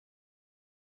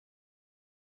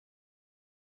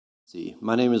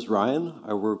My name is Ryan.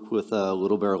 I work with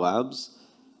Little Bear Labs,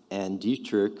 and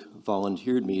Dietrich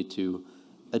volunteered me to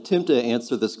attempt to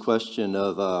answer this question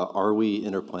of are we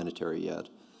interplanetary yet?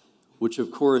 Which of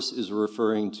course is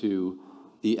referring to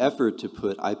the effort to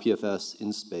put IPFS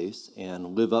in space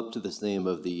and live up to this name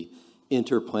of the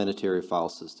interplanetary file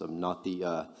system, not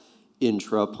the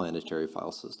intraplanetary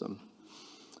file system.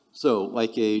 So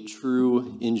like a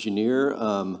true engineer,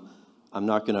 I'm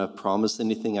not going to promise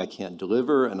anything I can't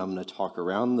deliver, and I'm going to talk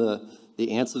around the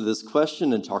answer to this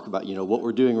question and talk about what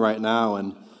we're doing right now,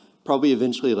 and probably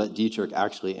eventually let Dietrich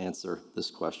actually answer this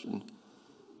question.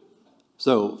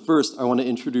 So first, I want to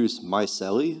introduce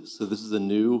myCelli. So this is a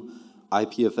new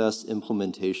IPFS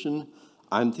implementation.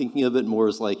 I'm thinking of it more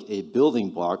as like a building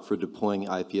block for deploying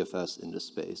IPFS into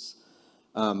space.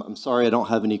 I'm sorry I don't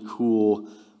have any cool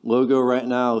logo right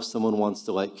now. If someone wants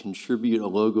to contribute a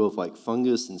logo of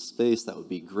fungus in space, that would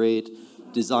be great.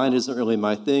 Design isn't really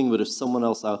my thing, but if someone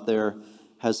else out there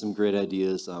has some great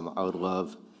ideas, I would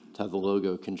love to have a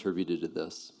logo contributed to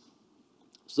this.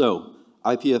 So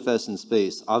IPFS in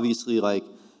space, obviously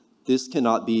this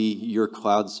cannot be your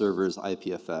cloud server's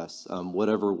IPFS.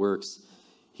 Whatever works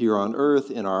here on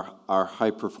Earth in our high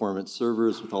performance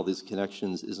servers with all these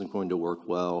connections isn't going to work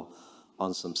well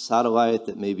on some satellite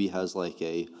that maybe has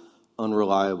a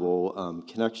unreliable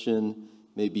connection.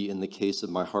 Maybe in the case of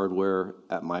my hardware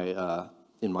at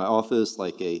in my office,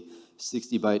 a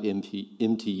 60-byte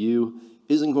MTU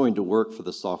isn't going to work for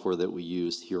the software that we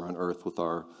use here on Earth with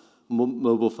our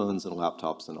mobile phones and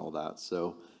laptops and all that.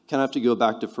 So kind of have to go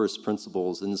back to first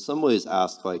principles and in some ways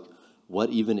ask what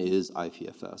even is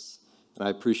IPFS? And I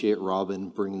appreciate Robin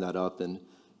bringing that up and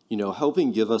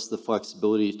helping give us the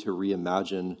flexibility to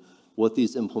reimagine what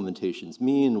these implementations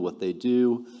mean, what they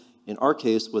do. In our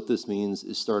case, what this means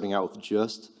is starting out with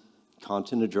just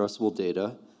content addressable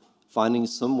data, finding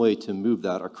some way to move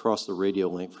that across the radio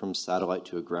link from satellite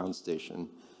to a ground station,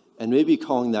 and maybe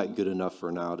calling that good enough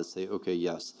for now to say, okay,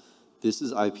 yes, this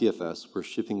is IPFS. We're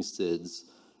shipping SIDS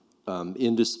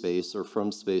into space or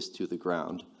from space to the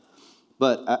ground.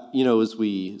 But as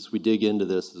we dig into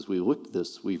this, as we look at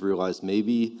this, we've realized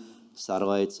maybe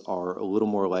satellites are a little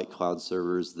more like cloud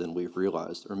servers than we've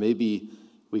realized, or maybe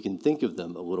we can think of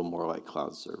them a little more like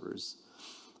cloud servers.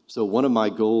 So one of my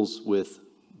goals with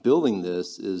building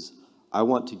this is I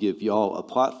want to give y'all a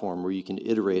platform where you can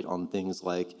iterate on things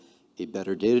like a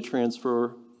better data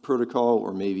transfer protocol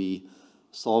or maybe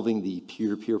solving the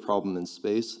peer-to-peer problem in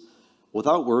space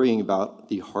without worrying about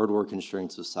the hardware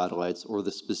constraints of satellites or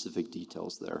the specific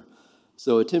details there.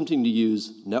 So attempting to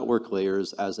use network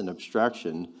layers as an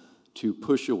abstraction to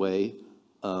push away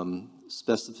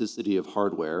specificity of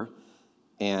hardware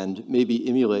and maybe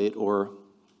emulate or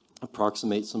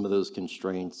approximate some of those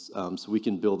constraints so we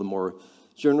can build a more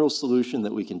general solution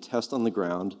that we can test on the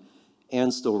ground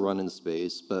and still run in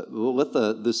space. But we'll let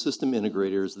the system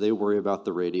integrators, they worry about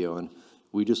the radio, and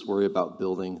we just worry about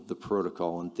building the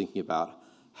protocol and thinking about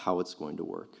how it's going to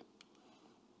work.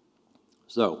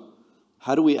 So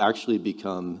how do we actually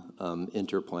become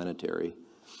interplanetary?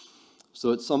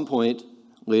 So at some point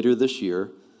later this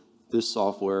year, this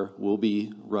software will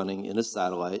be running in a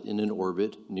satellite in an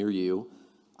orbit near you.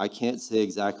 I can't say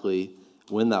exactly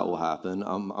when that will happen.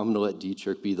 I'm going to let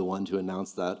Dietrich be the one to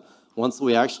announce that once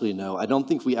we actually know. I don't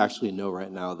think we actually know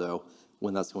right now, though,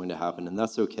 when that's going to happen, and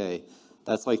that's okay.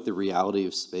 That's the reality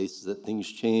of space, is that things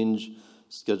change,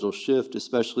 schedules shift,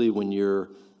 especially when you're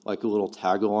a little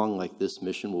tag-along like this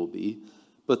mission will be.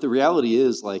 But the reality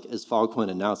is, as Filecoin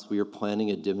announced, we are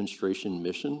planning a demonstration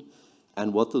mission,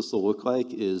 and what this will look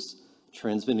like is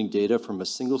transmitting data from a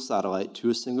single satellite to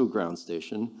a single ground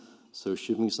station, so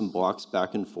shipping some blocks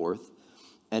back and forth,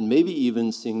 and maybe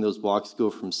even seeing those blocks go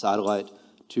from satellite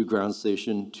to ground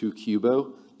station to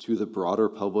Cubo to the broader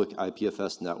public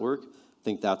IPFS network. I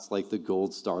think that's the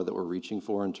gold star that we're reaching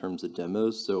for in terms of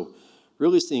demos. So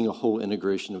really seeing a whole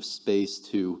integration of space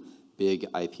to big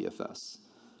IPFS.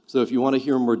 So if you want to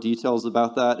hear more details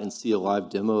about that and see a live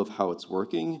demo of how it's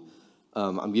working,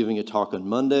 I'm giving a talk on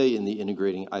Monday in the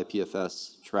Integrating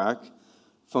IPFS track.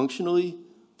 Functionally,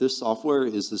 this software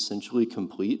is essentially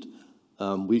complete.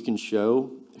 We can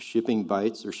show shipping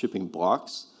bytes or shipping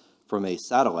blocks from a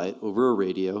satellite over a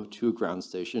radio to a ground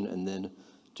station and then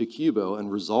to Cubo,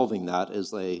 and resolving that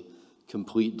as a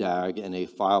complete DAG and a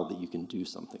file that you can do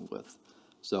something with.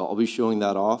 So I'll be showing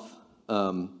that off.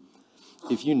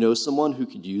 If you know someone who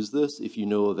could use this, if you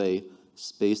know of a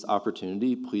space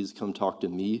opportunity, please come talk to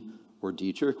me or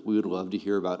Dietrich. We would love to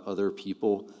hear about other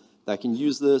people that can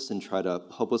use this and try to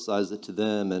publicize it to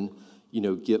them and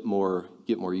get more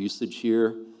usage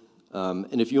here.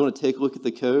 And if you want to take a look at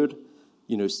the code,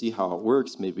 see how it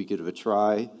works, maybe give it a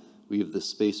try. We have the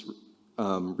space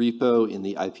repo in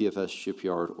the IPFS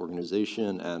shipyard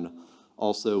organization, and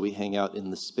also we hang out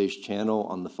in the space channel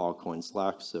on the Filecoin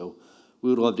Slack. So we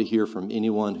would love to hear from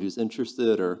anyone who's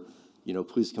interested, or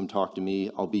please come talk to me.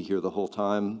 I'll be here the whole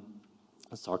time.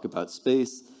 Let's talk about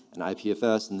space and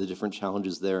IPFS and the different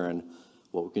challenges there and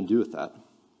what we can do with that.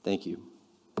 Thank you.